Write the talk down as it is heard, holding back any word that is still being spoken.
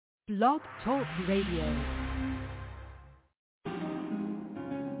Blog Talk Radio.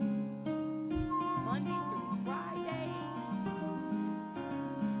 Monday through Friday,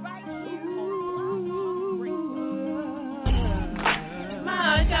 right here on Blog Talk Radio.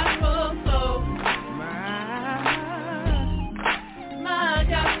 My gospel soul. My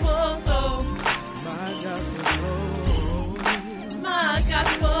gospel soul. My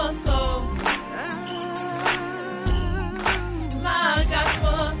gospel soul. My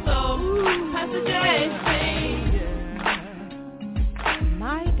gospel soul. Pastor J.C.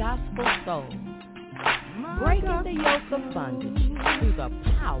 My gospel soul. Breaking the yoke of bondage through the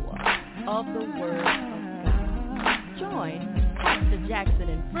power of the Word of God. Join Pastor Jackson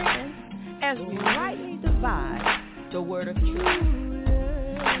and friends as we rightly divide the Word of truth.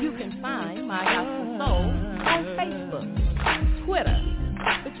 You can find My Gospel Soul on Facebook, Twitter,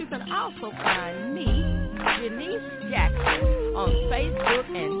 but you can also find me, Janice Jackson, on Facebook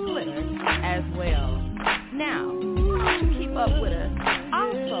and Twitter as well. Now, why don't you keep up with us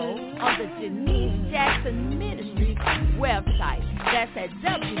also on the Janice Jackson Ministry website. That's at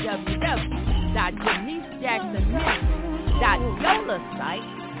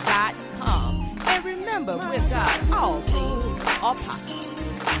www.janicejacksonministry.yolasite.com. And remember, with God, all things are possible.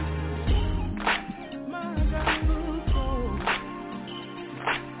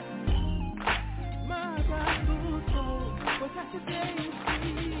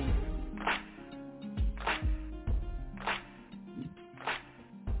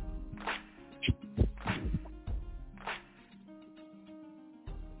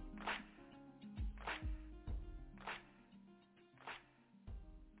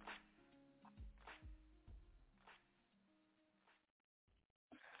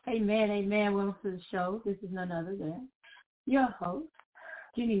 Amen, amen. Welcome to the show. This is none other than your host,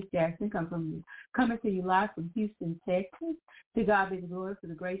 Janice Jackson, coming to you live from Houston, Texas. To God be the glory for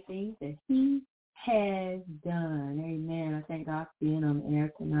the great things that He has done. Amen. I thank God for being on the air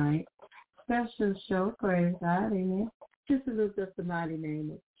tonight. Special show, praise God. Amen. Just to lift up the mighty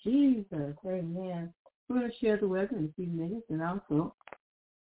name of Jesus. Amen. We're going to share the word in a few minutes and also,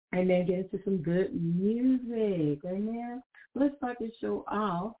 amen, get into some good music. Amen. Let's start this show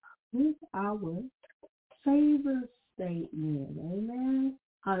off with our favor statement. Amen.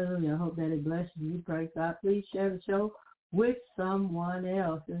 Hallelujah. I hope that it blesses you. Praise God. Please share the show with someone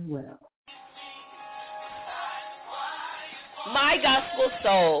else as well. My gospel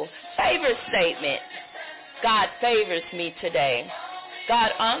soul, favor statement. God favors me today.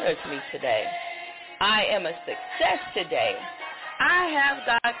 God honors me today. I am a success today. I have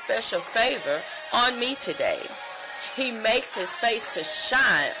God's special favor on me today. He makes His face to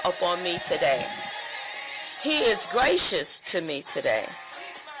shine upon me today. He is gracious to me today.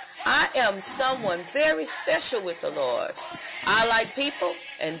 I am someone very special with the Lord. I like people,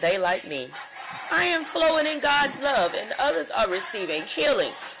 and they like me. I am flowing in God's love, and others are receiving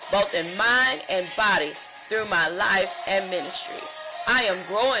healing, both in mind and body, through my life and ministry. I am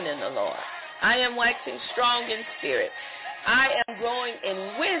growing in the Lord. I am waxing strong in spirit. I am growing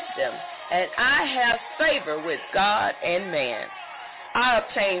in wisdom, and I have favor with God and man. I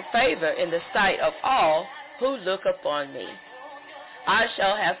obtain favor in the sight of all who look upon me. I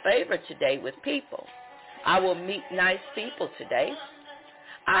shall have favor today with people. I will meet nice people today.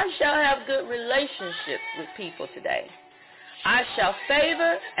 I shall have good relationships with people today. I shall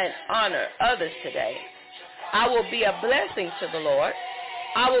favor and honor others today. I will be a blessing to the Lord.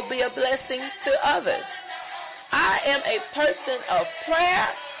 I will be a blessing to others. I am a person of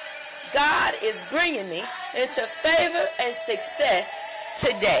prayer. God is bringing me into favor and success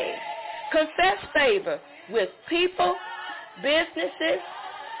today. Confess favor with people, businesses,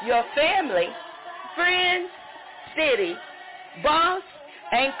 your family, friends, city, boss,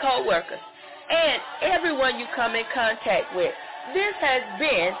 and co-workers, and everyone you come in contact with. This has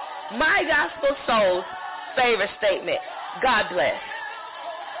been My Gospel Soul's favor statement. God bless.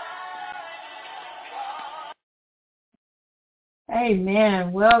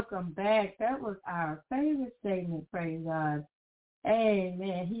 Amen. Welcome back. That was our favorite statement, praise God.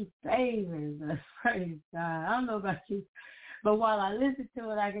 Amen. He favors us, praise God. I don't know about you, but while I listen to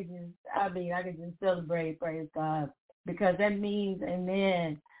it, I can just celebrate, praise God, because that means,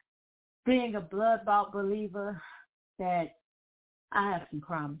 amen, being a blood-bought believer, that I have some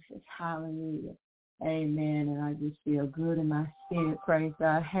promises. Hallelujah. Amen. And I just feel good in my spirit, praise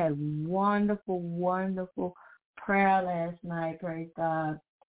God. I had wonderful, wonderful prayer last night, praise God,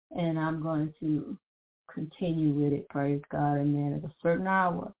 and I'm going to continue with it, praise God, amen, at a certain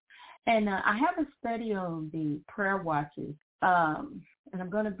hour. And I have a study on the prayer watches, and I'm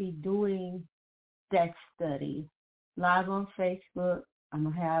going to be doing that study live on Facebook I'm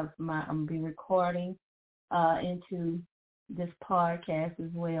gonna be recording into this podcast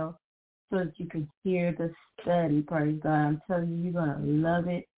as well, so that you can hear the study. Praise God! I'm telling you, you're gonna love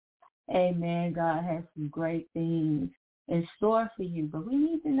it. Amen. God has some great things in store for you, but we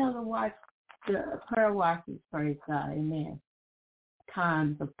need to know to watch the prayer watches. Praise God. Amen.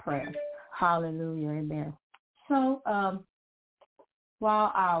 Times of prayer. Hallelujah. Amen. So,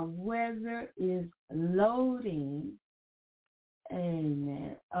 while our weather is loading,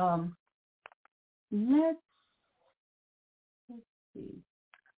 amen. Let's see.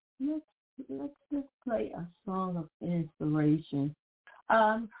 Let's just play a song of inspiration.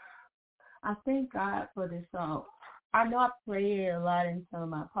 I thank God for this song. I know I play it a lot in some of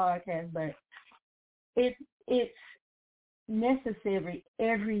my podcasts, but it's necessary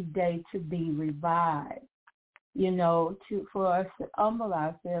every day to be revived. For us to humble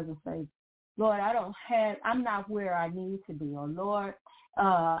ourselves and say, Lord, I'm not where I need to be. Or Lord,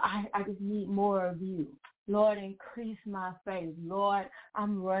 I just need more of you. Lord, increase my faith. Lord,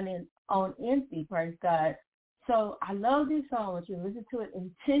 I'm running on empty, praise God. So I love this song. But you listen to it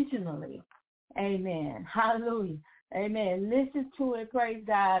intentionally. Amen. Hallelujah. Amen. Listen to it, praise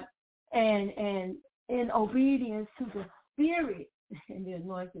God, and in obedience to the Spirit and the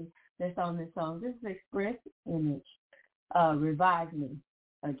anointing that's on this song. This is Express Image. Revive me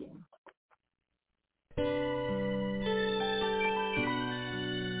again.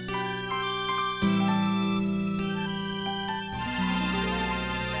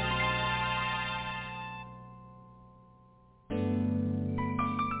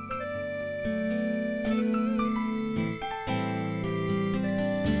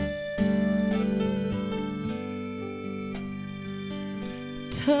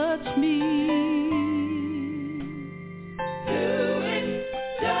 Touch me. Do it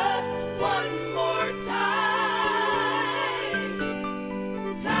just one more time.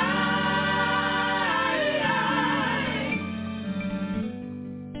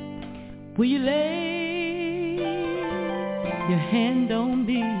 Will you lay your hand on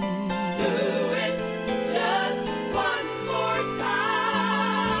me?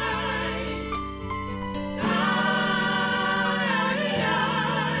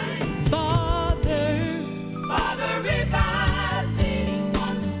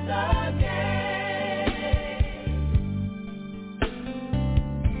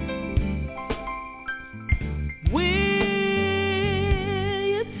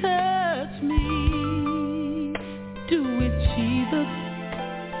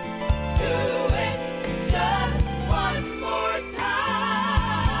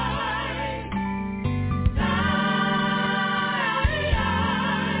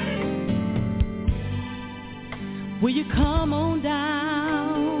 Will you come on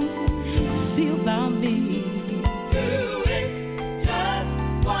down, see about me? Do it just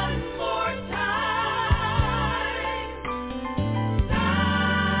one more time.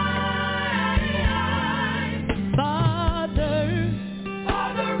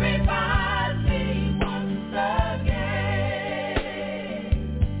 Father, revive me once again.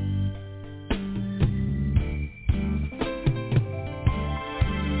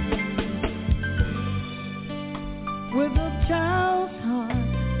 With a child's heart,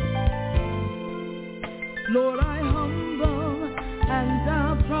 Lord, I humble and I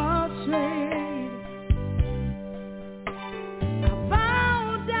prostrate. I bow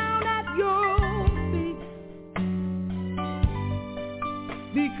down at your feet,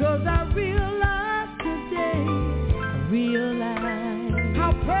 because I realize today,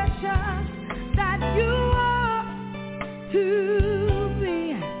 how precious that you are to me.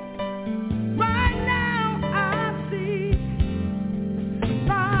 Right now I see,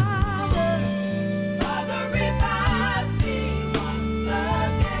 Father, revive me once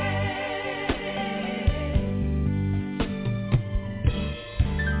again.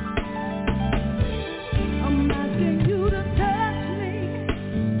 I'm asking you to touch me.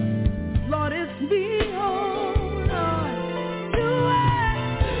 Lord, it's me, oh Lord. Do it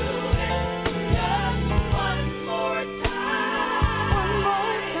just one more time.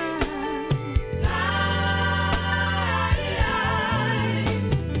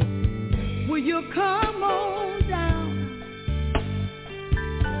 Will you come on down?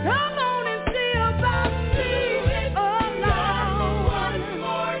 Come on and see about me. Oh Lord, one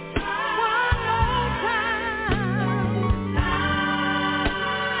more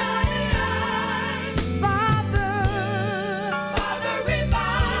Father,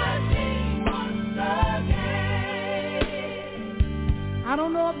 revive me once again. I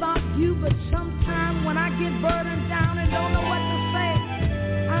don't know about you, but sometimes when I get burdened down and don't know what to say,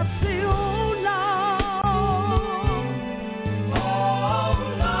 I say, oh Lord,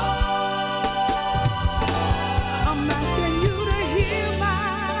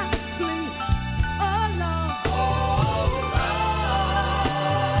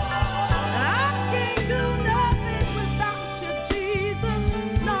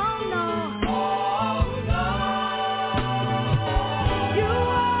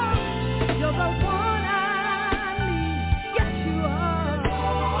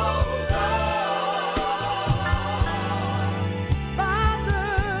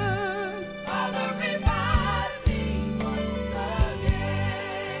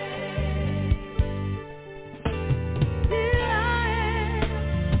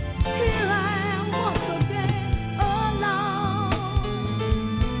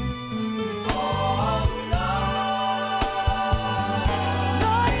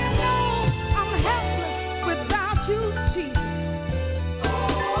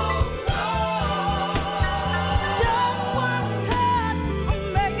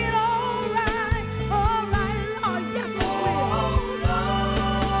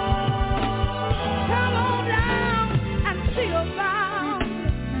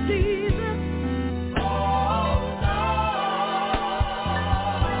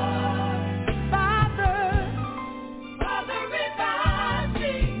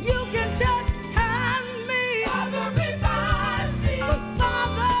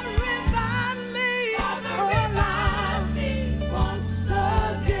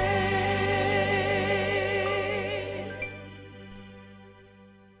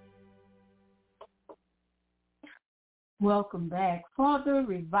 Welcome back. Father,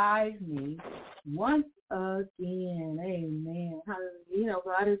 revive me once again. Amen. Hallelujah. You know,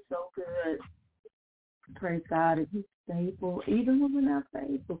 God is so good. Praise God. And He's faithful, even when we're not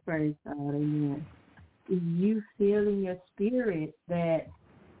faithful. Praise God. Amen. If you feel in your spirit that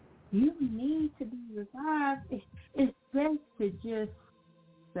you need to be revived, it's best to just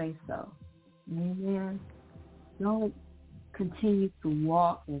say so. Amen. Don't continue to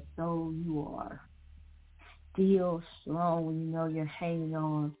walk as though you are still strong when you know you're hanging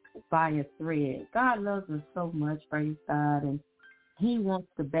on by a thread. God loves us so much, praise God, and He wants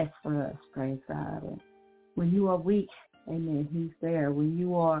the best for us, praise God. And when you are weak, amen, He's there. When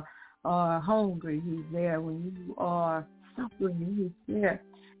you are hungry, He's there. When you are suffering, He's there.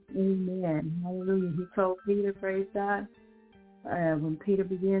 Amen. Hallelujah. He told Peter, praise God, when Peter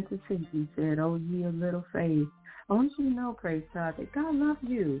began to sink, He said, "Oh, ye of little faith." I want you to know, praise God, that God loves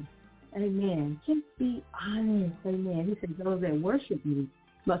you. Amen. Just be honest. Amen. He said, those that worship me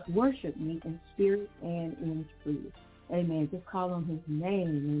must worship me in spirit and in truth. Amen. Just call on His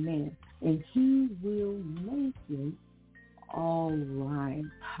name. Amen. And He will make it all right.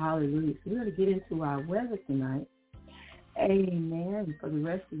 Hallelujah. So we're going to get into our weather tonight. Amen. For the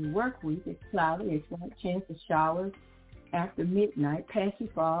rest of the work week, it's cloudy. It's not a chance of showers after midnight. Patchy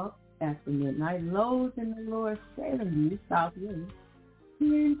fog after midnight. Lows in the lower 70s, south wind,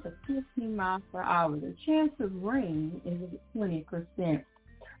 10 to 15 miles per hour. The chance of rain is at 20%.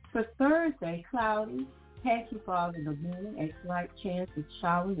 For Thursday, cloudy, patchy fog in the morning, a slight chance of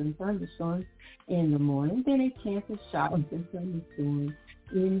showers and thunderstorms in the morning, then a chance of showers and thunderstorms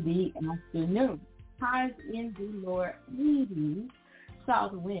in the afternoon. Highs in the lower 80s,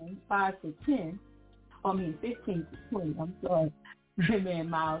 south wind 15 to 20,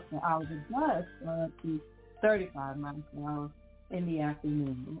 miles per hour. The gusts are up to 35 miles per hour in the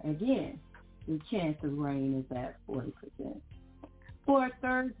afternoon. Again, the chance of rain is at 40%. For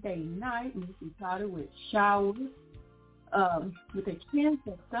Thursday night, mostly cloudy with showers, with a chance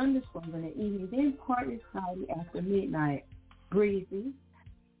of thunderstorms in the evening, then partly cloudy after midnight, breezy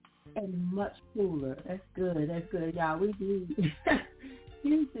and much cooler. That's good. That's good, y'all. We do.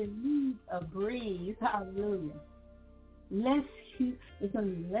 Houston needs a breeze. Hallelujah. It's going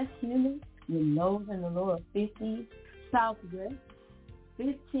to be less humid with lows in the lower 50s. Southwest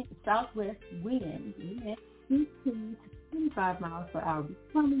wind, 15 to 25 miles per hour.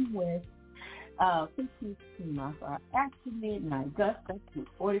 Coming west, 15 to 20 miles per hour. After midnight, gusts up to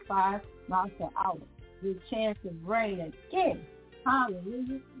 45 miles per hour. The chance of rain again,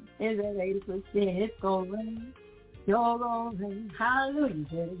 hallelujah, is at 80%. It's going to rain. You're going to rain. Hallelujah. You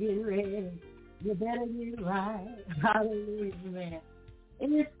better get ready. You better get right. Hallelujah, man.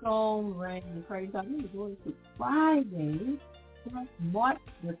 It's going to rain. Praise God. We're going to Friday, March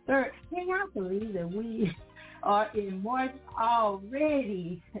the 3rd. Can y'all believe that we are in March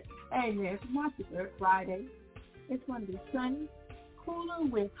already? Amen. It's March the 3rd, Friday. It's going to be sunny, cooler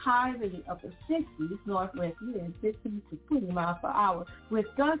with highs in the upper 60s, northwest wind 15 to 20 miles per hour, with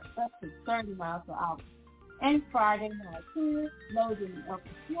gusts up to 30 miles per hour. And Friday night, clear, lows in the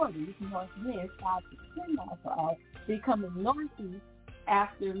upper 40s, north wind 5 to 10 miles per hour, becoming northeast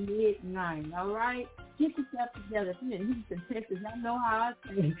after midnight. All right? Get yourself together. If you're in Houston, Texas, I know how I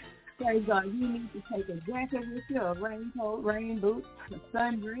say. Praise God, you need to take a jacket with you, a raincoat, rain boots, a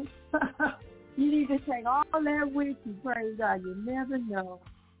sundress. You need to take all that with you. Praise God. You never know.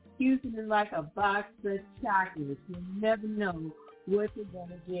 Houston is like a box of chocolates. You never know what you're going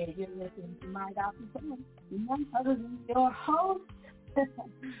to get. You're listening to My Gospel Soul. None other than your host,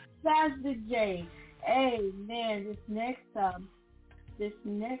 Pastor J. Amen. This next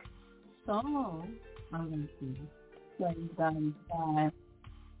song, I'm going to see.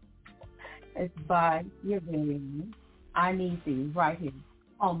 It's by your very own I Need Thee, right here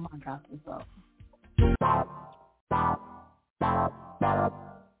on My Gospel Soul.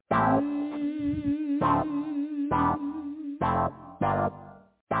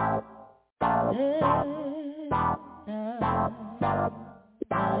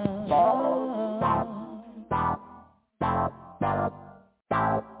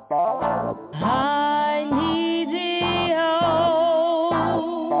 I need thee, oh,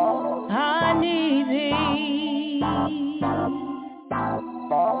 I need thee.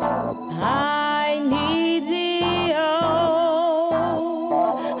 I need thee, oh,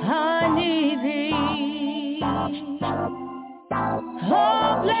 I need thee.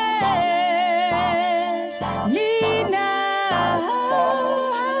 Oh, bless me now,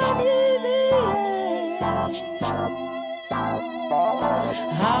 I need thee.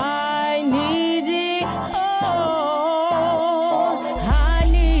 I need thee, oh, I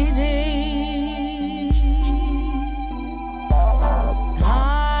need thee.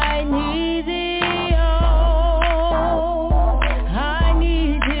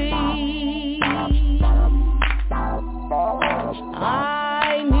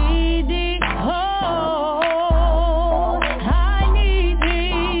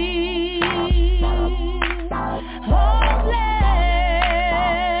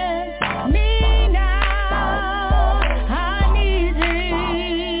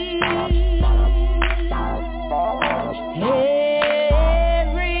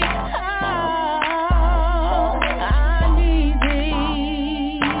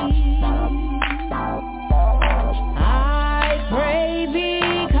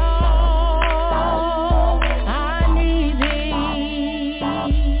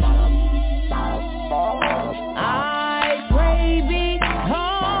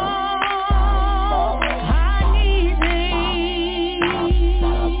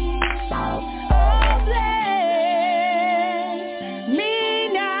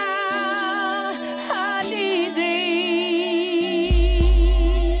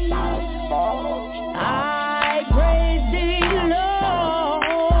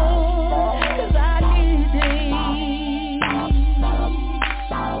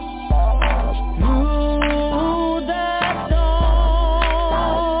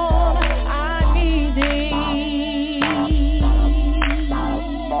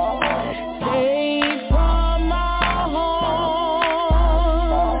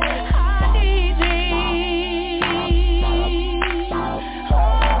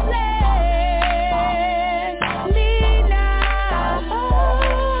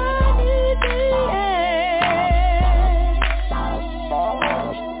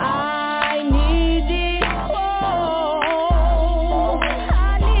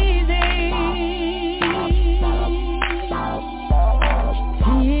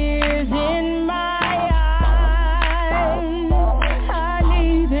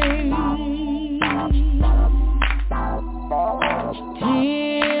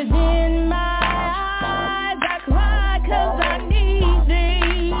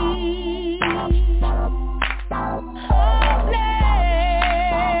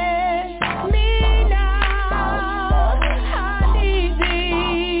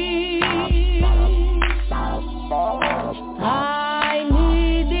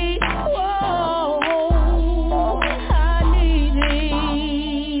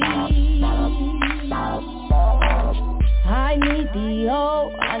 thee,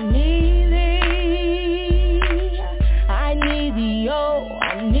 oh, I need thee. I need thee, oh,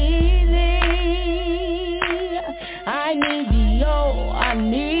 I need thee. I need thee, oh, I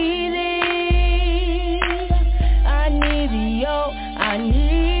need thee. I need thee, oh, I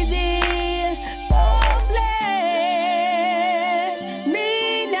need thee. Oh, bless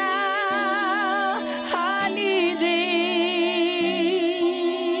me now. I need thee.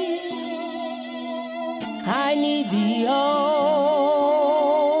 I need thee, oh,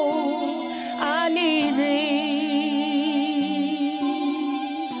 I need thee.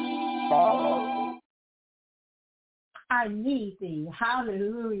 I need thee.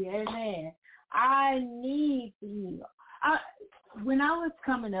 Hallelujah. Amen. I need thee. When I was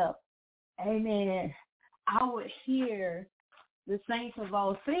coming up, amen, I would hear the saints of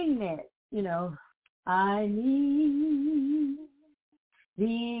old sing that, I need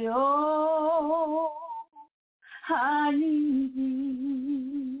thee, oh, I need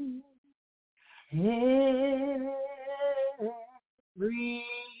thee. Every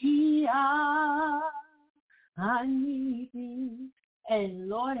hour I need thee. And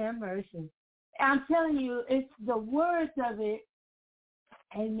Lord have mercy. I'm telling you, it's the words of it,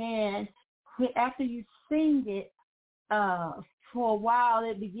 amen. After you sing it for a while,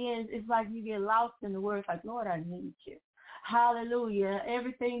 it begins, it's like you get lost in the words, like, Lord, I need you. Hallelujah.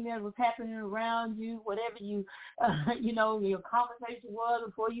 Everything that was happening around you, whatever you, your conversation was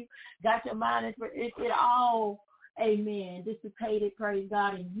before you got your mind, it all, amen, dissipated, praise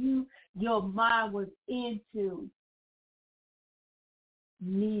God, and your mind was into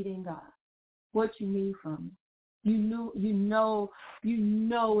needing God. What you need from him. You know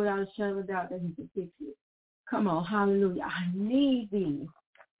without a shadow of doubt that he can fix it. Come on, hallelujah. I need thee.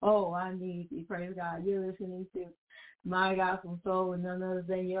 Oh, I need thee. Praise God. You're listening to My Gospel Soul with none other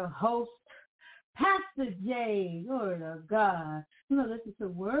than your host, Pastor J. Glory to God. Listen to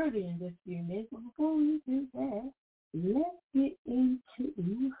Worthy in just a few minutes. But before we do that, let's get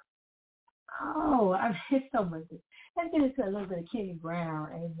into it's so much. Let's get into a little bit of Kenny Brown.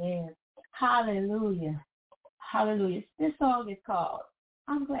 Amen. Hallelujah. Hallelujah. This song is called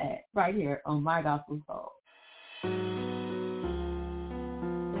I'm Glad, right here on My Gospel Soul.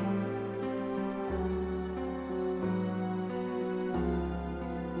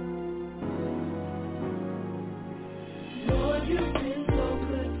 Lord, you've been so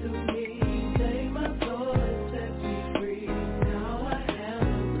good to me. Save my soul and set me free. Now I have a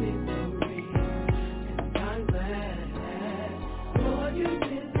victory, and I'm glad. Lord, you've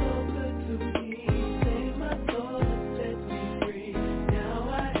been so good to me. Save my soul and set me free. Now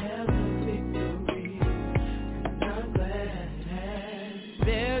I have a victory, and I'm glad.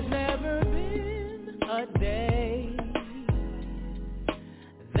 There's never been a day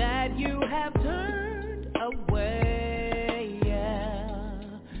that you have turned away.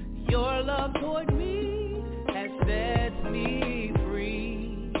 Your love toward me has set me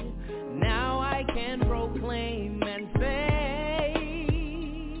free. Now I can proclaim and say,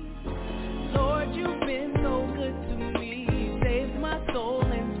 Lord, you've been so good to me. Saved my soul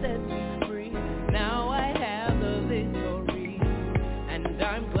and set me free. Now I have the victory, and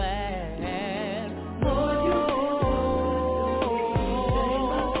I'm glad. Lord, you've been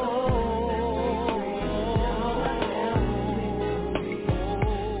so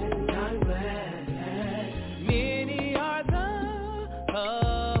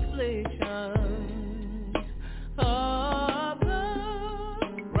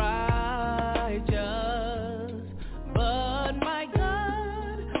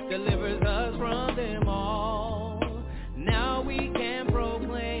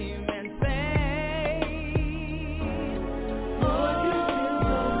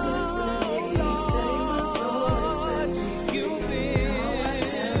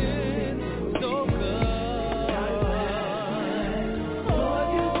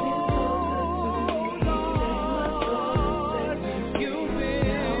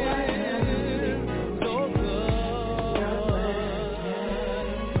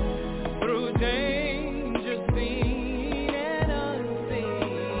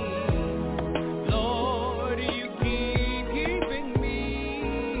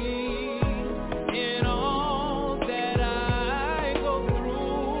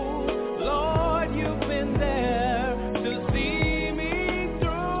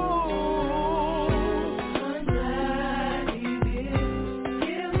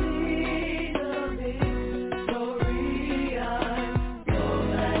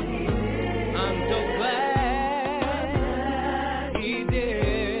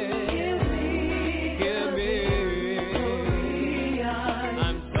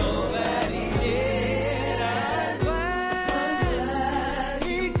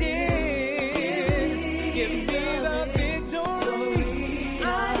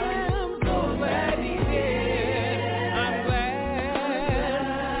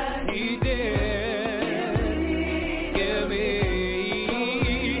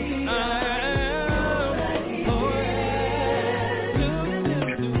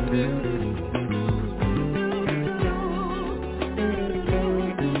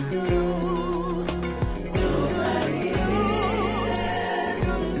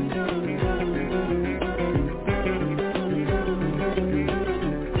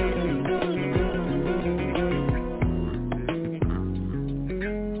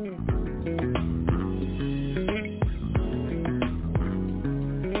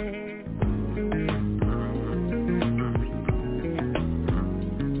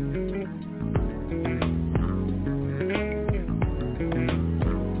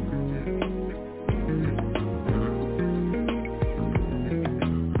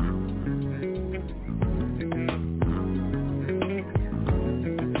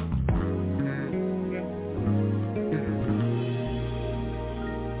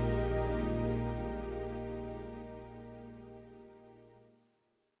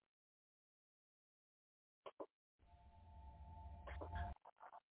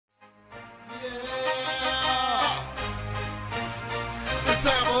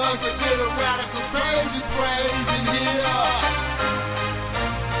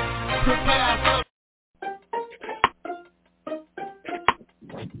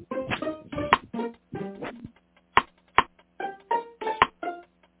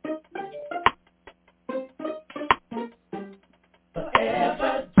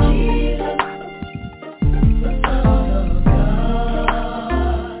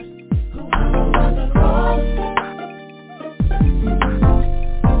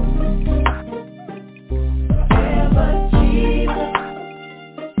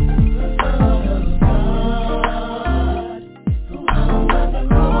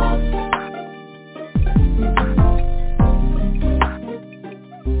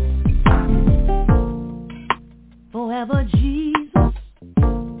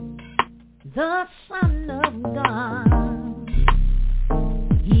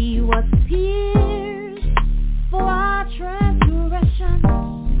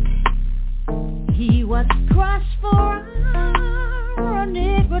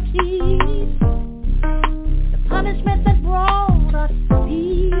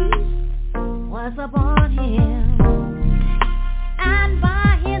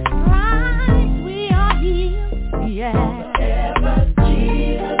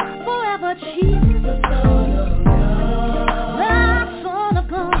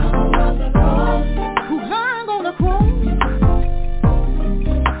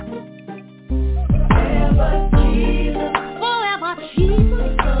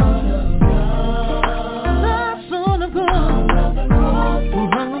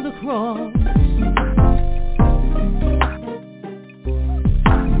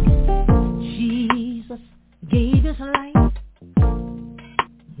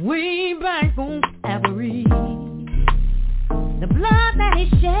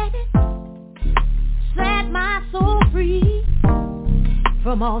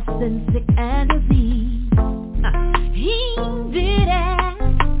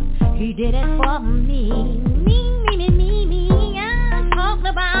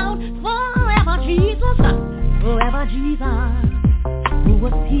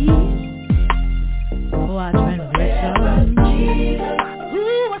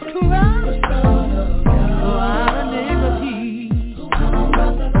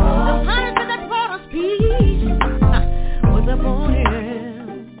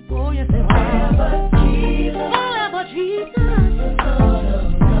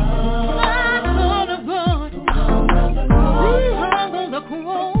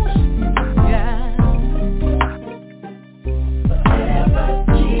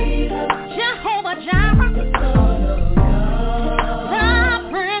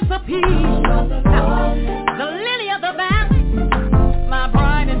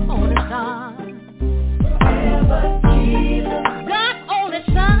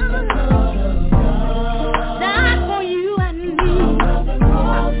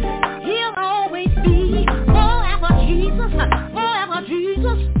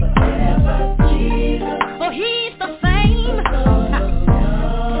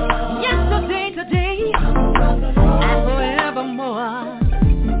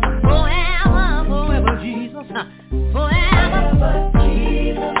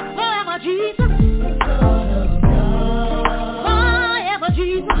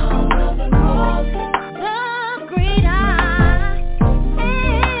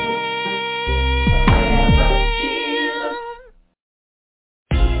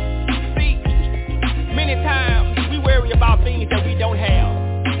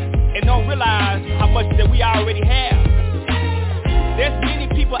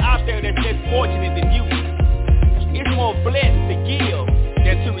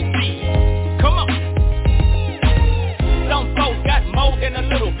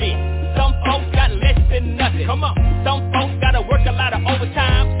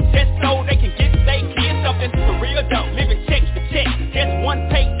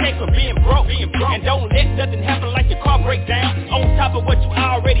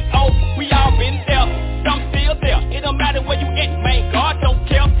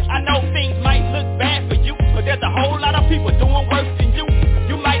People doing worse than you.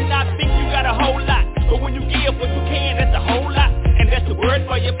 You might not think you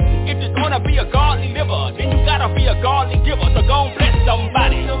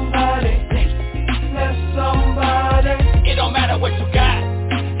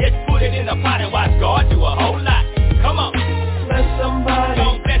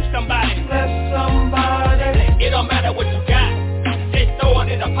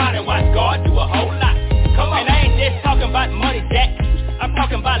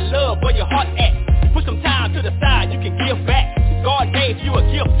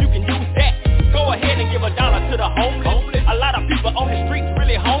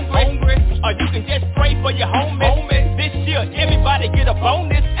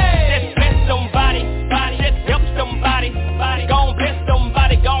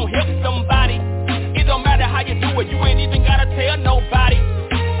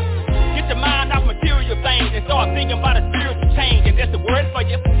for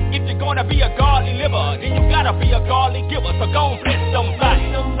you. If you're gonna be a godly liver, then you gotta be a godly giver. So go and bless somebody.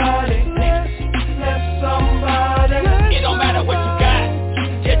 Bless somebody. It don't matter what you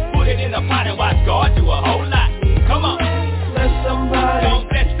got, just put it in a pot and watch God do a whole lot. Come on. Bless somebody. Go and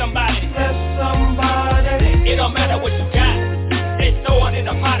bless somebody. Bless somebody. It don't matter what you got, just throw it in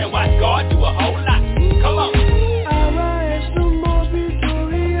a pot and watch God do a whole lot. Come on.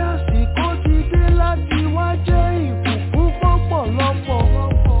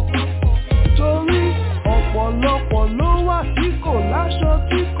 Torí ọ̀pọ̀lọpọ̀ ló wà tí kò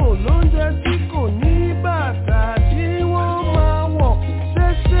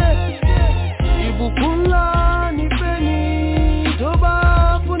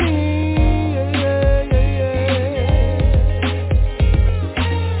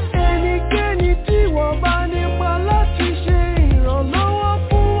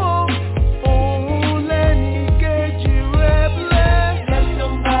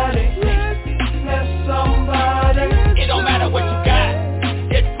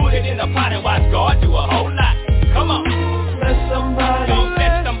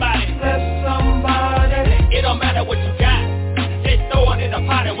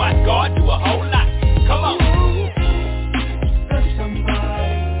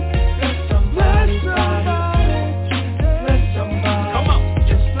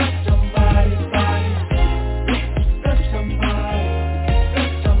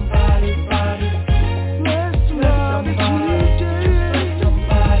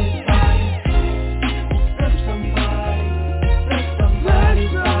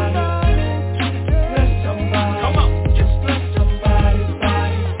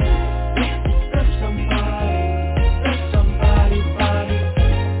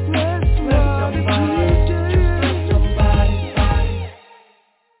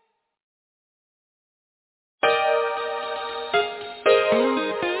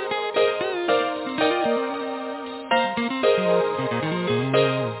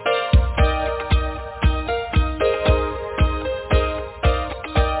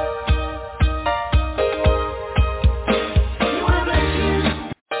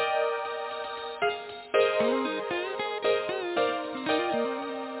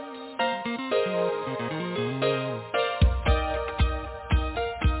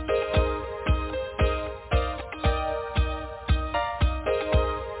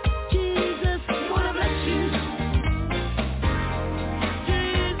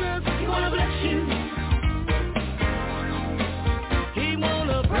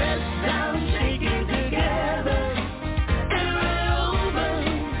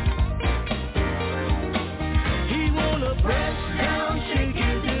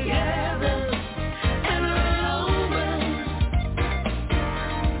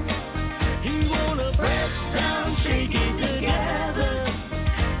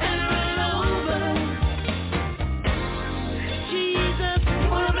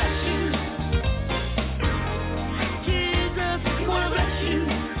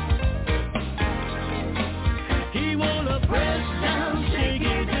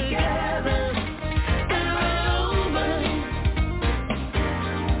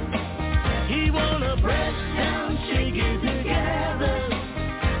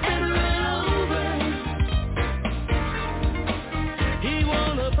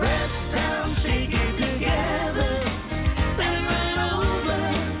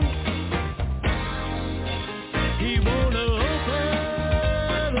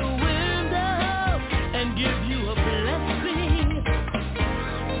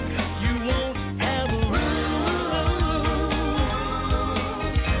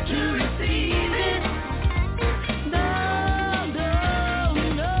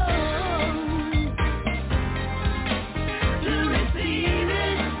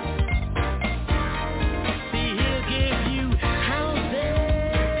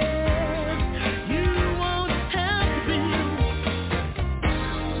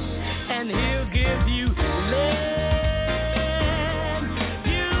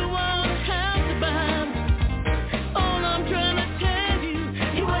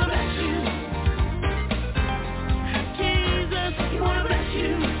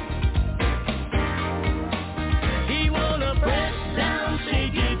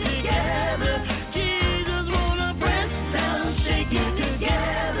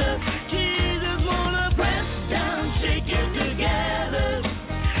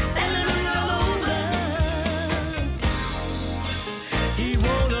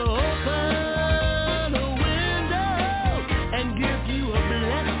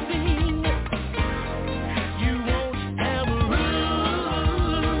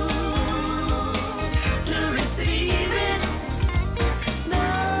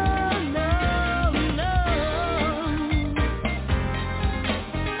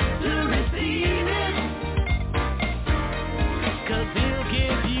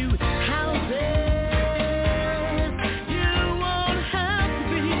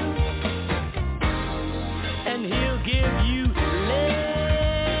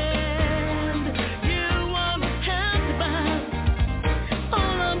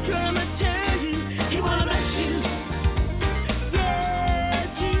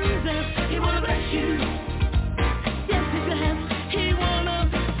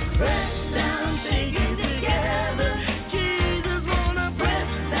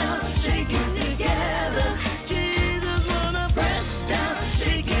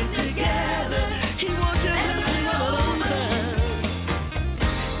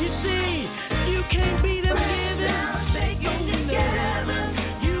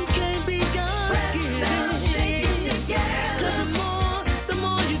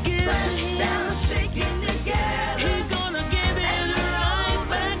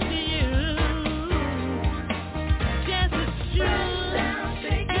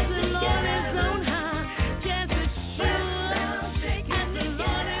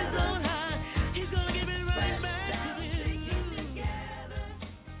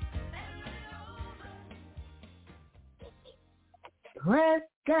pressed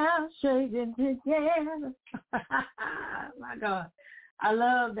down, shaking together. My God. I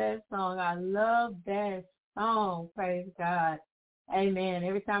love that song. I love that song. Praise God. Amen.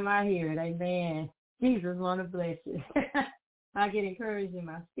 Every time I hear it, amen. Jesus want to bless you. I get encouraged in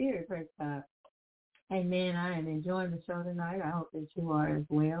my spirit. Praise God. Amen. I am enjoying the show tonight. I hope that you are as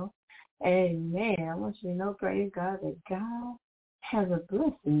well. Amen. I want you to know, praise God, that God has a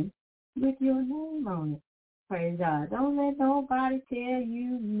blessing with your name on it. Praise God. Don't let nobody tell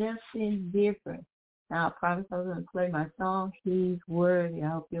you nothing different. Now, I promise I was going to play my song, He's Worthy.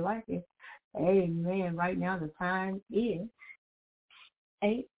 I hope you like it. Amen. Right now, the time is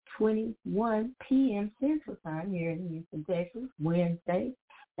 8:21 p.m. Central Time here in Houston, Texas, Wednesday.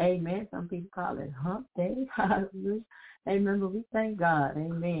 Amen. Some people call it Hump Day. Hallelujah. Amen. But we thank God,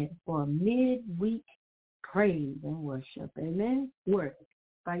 amen, for a midweek praise and worship. Amen. Worthy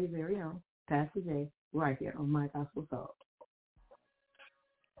by your very own Pastor J, right here on My Gospel Soul.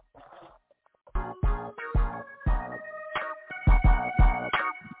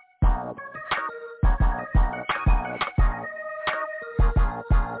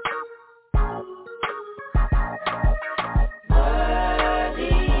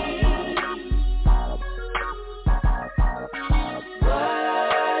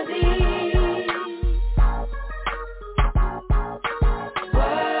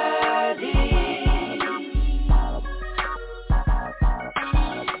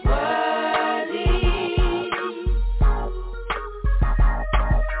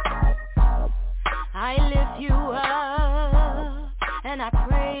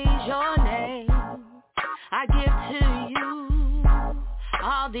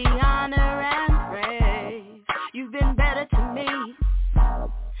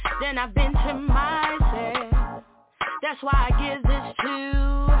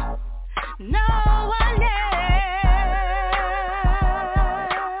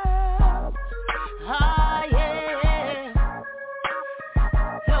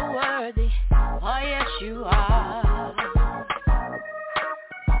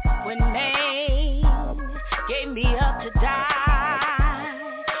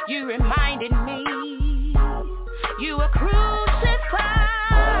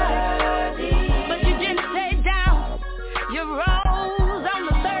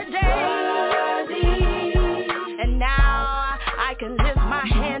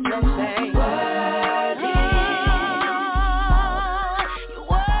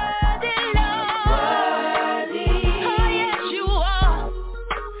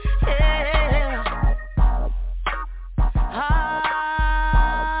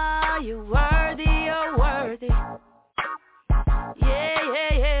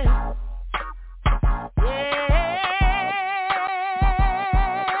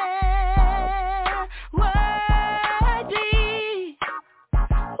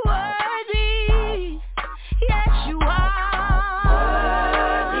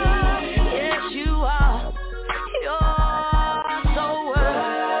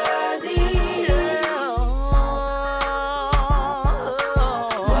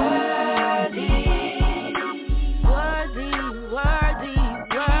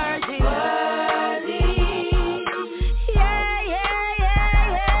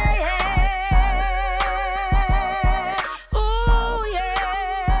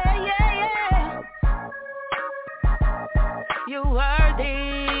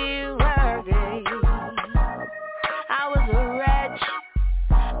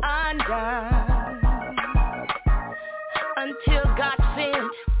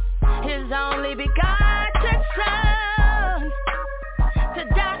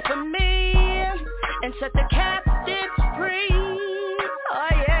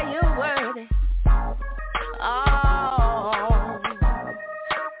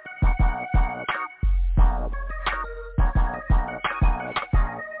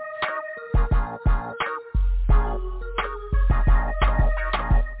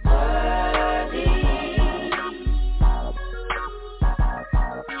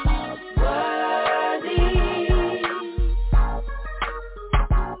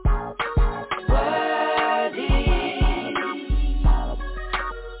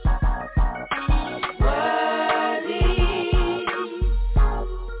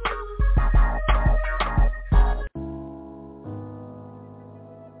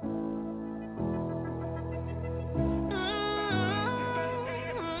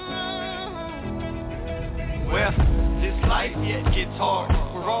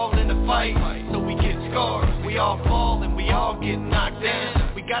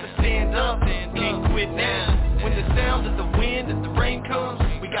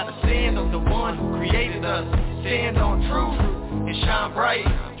 Stand on the one who created us. Stand on truth and shine bright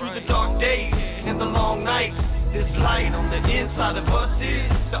through the dark days and the long nights. This light on the inside of us is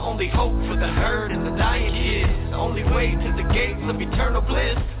the only hope for the hurt and the dying kids. The only way to the gates of eternal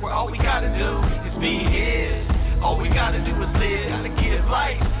bliss, where all we gotta do is be His. All we gotta do is live, gotta give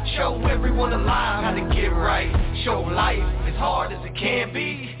life. Show everyone alive how to get right. Show life as hard as it can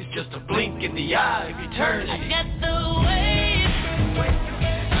be. It's just a blink in the eye of eternity. I got the weight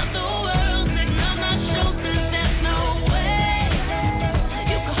of the world sitting on my shoulders. There's no way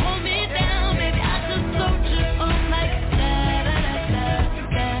you can hold me down, baby. I just soldier on like da da da da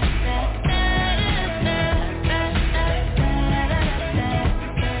da da da da da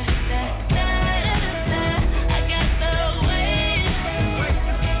da. I got the weight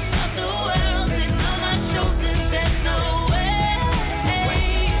of the world sitting on my shoulders. There's no way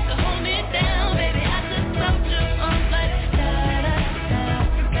you can hold me down, baby. I just soldier on like da da da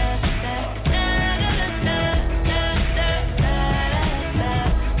da da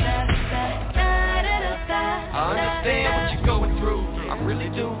I understand what you're going through, I really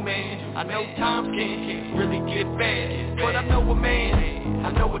do, man. I know times can really get bad, but I know a man,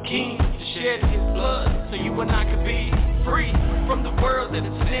 I know a king to shed his blood so you and I could be free from the world that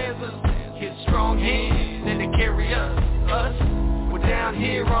ensnares us. His strong hand that it carry us. We're down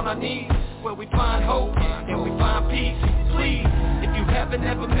here on our knees where we find hope and we find peace. Please, if you haven't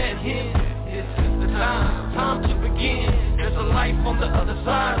ever met Him, this is the time to begin. There's a life on the other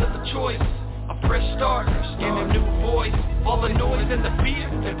side of the choice. A fresh start and a new voice. All the noise and the fear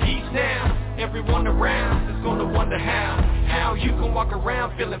and peace now. Everyone around is gonna wonder how you can walk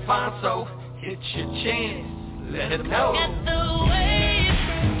around feeling fine. So it's your chance, let them know. Got the weight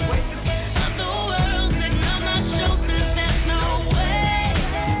of the world sitting on my shoulders. There's no way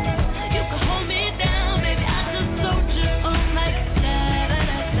you can hold me down, baby. I just soldier on like da da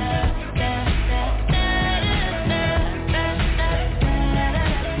da da da da da da.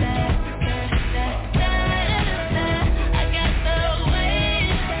 I got the weight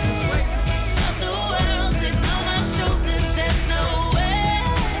of the world sitting on my shoulders. There's no way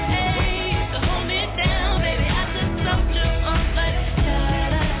you can hold me down, baby. I just soldier on like da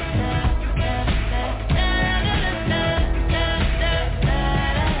da da da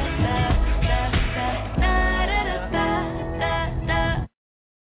da.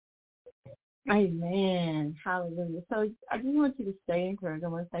 Amen. Hallelujah. So I just want you to stay encouraged. I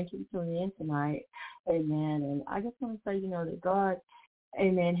want to thank you for tuning in tonight. Amen. And I just want to say, that God,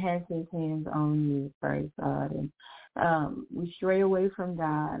 amen, has His hands on you. Praise God. And we stray away from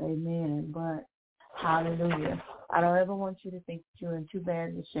God. Amen. But hallelujah. I don't ever want you to think that you're in too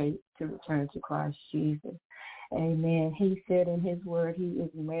bad a shape to return to Christ Jesus. Amen. He said in His word He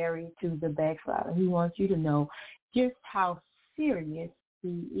is married to the backslider. He wants you to know just how serious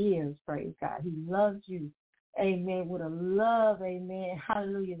He is. Praise God. He loves you. Amen. With a love, amen,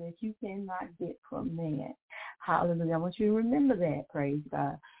 hallelujah, that you cannot get from man. Hallelujah. I want you to remember that, praise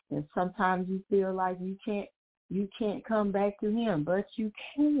God. And sometimes you feel like you can't come back to Him, but you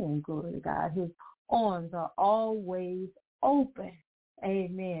can, glory to God. His arms are always open,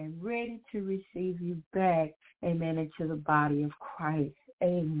 amen, ready to receive you back, amen, into the body of Christ,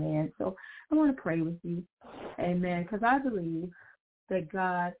 amen. So I want to pray with you, amen, because I believe that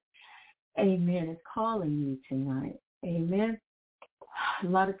God, amen, is calling you tonight, amen. A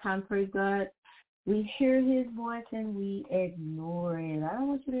lot of times, praise God, we hear His voice and we ignore it. I don't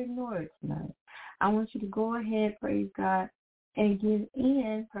want you to ignore it tonight. I want you to go ahead, praise God, and give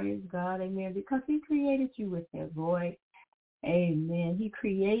in, praise God, amen, because He created you with that voice, amen. He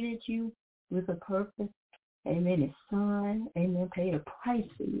created you with a purpose, amen. His Son, amen, paid a price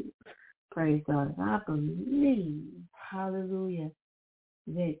for you, praise God. And I believe, hallelujah,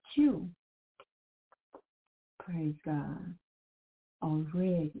 that you, praise God, are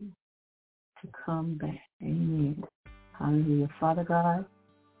ready to come back. Amen. Hallelujah. Father God,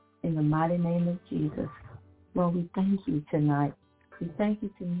 in the mighty name of Jesus, Lord, we thank you tonight. We thank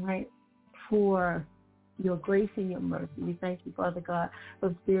you tonight for your grace and your mercy. We thank you, Father God, for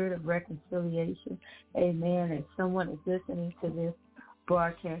the spirit of reconciliation. Amen. As someone is listening to this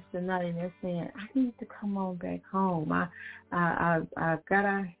broadcast tonight and they're saying, I need to come on back home. I've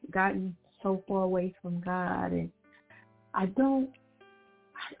gotten so far away from God, and I know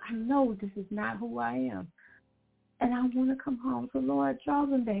this is not who I am, and I want to come home. So Lord, draw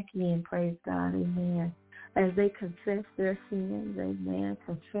them back in, praise God, amen. As they confess their sins, amen,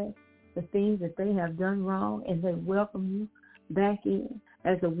 confess the things that they have done wrong, and they welcome you back in.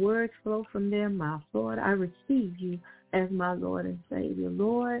 As the words flow from their mouth, Lord, I receive you as my Lord and Savior.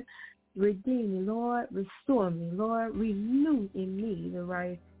 Lord, redeem me. Lord, restore me. Lord, renew in me the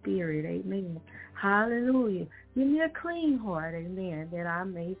right spirit. Amen. Hallelujah. Give me a clean heart, amen, that I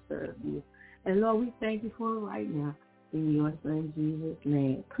may serve you. And Lord, we thank you for it right now. In your son Jesus'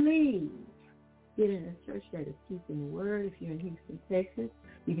 name. Please get in a church that is keeping the word. If you're in Houston, Texas,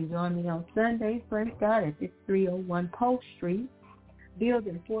 you can join me on Sundays, praise God, at 6301 Polk Street,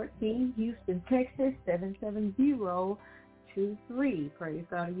 Building 14, Houston, Texas, 77023. Praise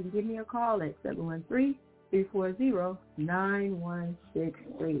God. You can give me a call at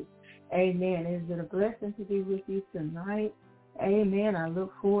 713-340-9163. Amen. Is it a blessing to be with you tonight? Amen. I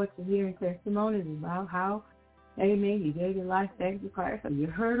look forward to hearing testimonies about how, amen, you gave your life back to Christ, or you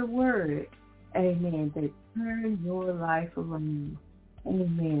heard a word, amen, that turned your life around.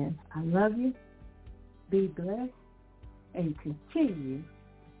 Amen. I love you. Be blessed and continue to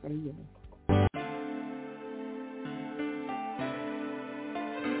say yes.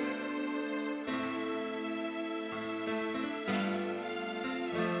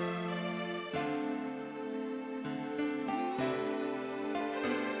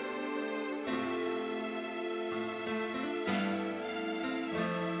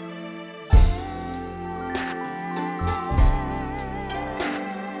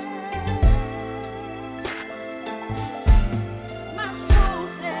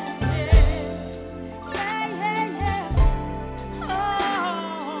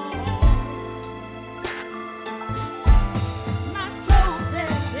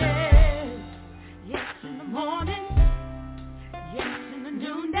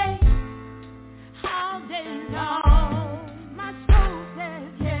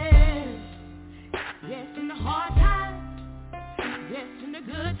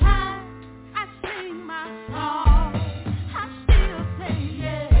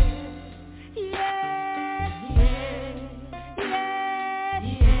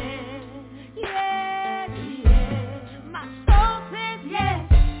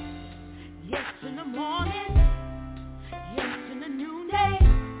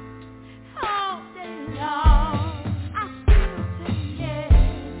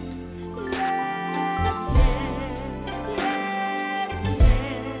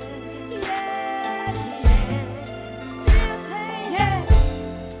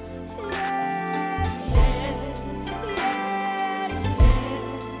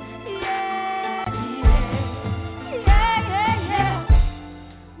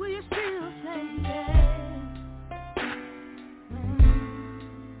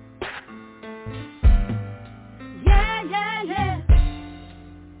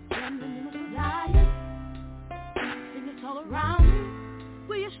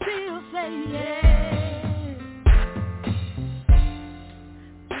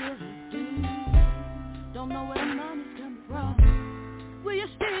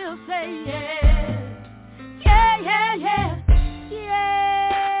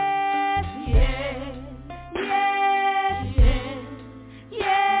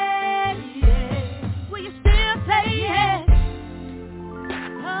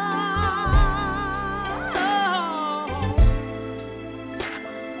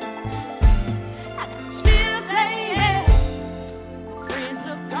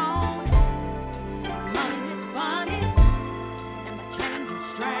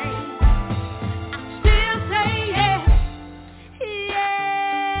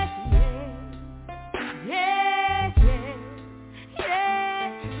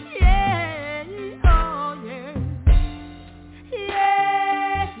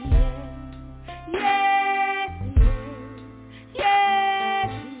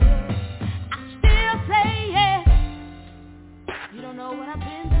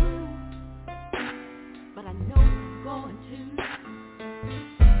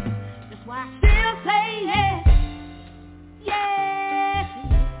 Why I still say yes.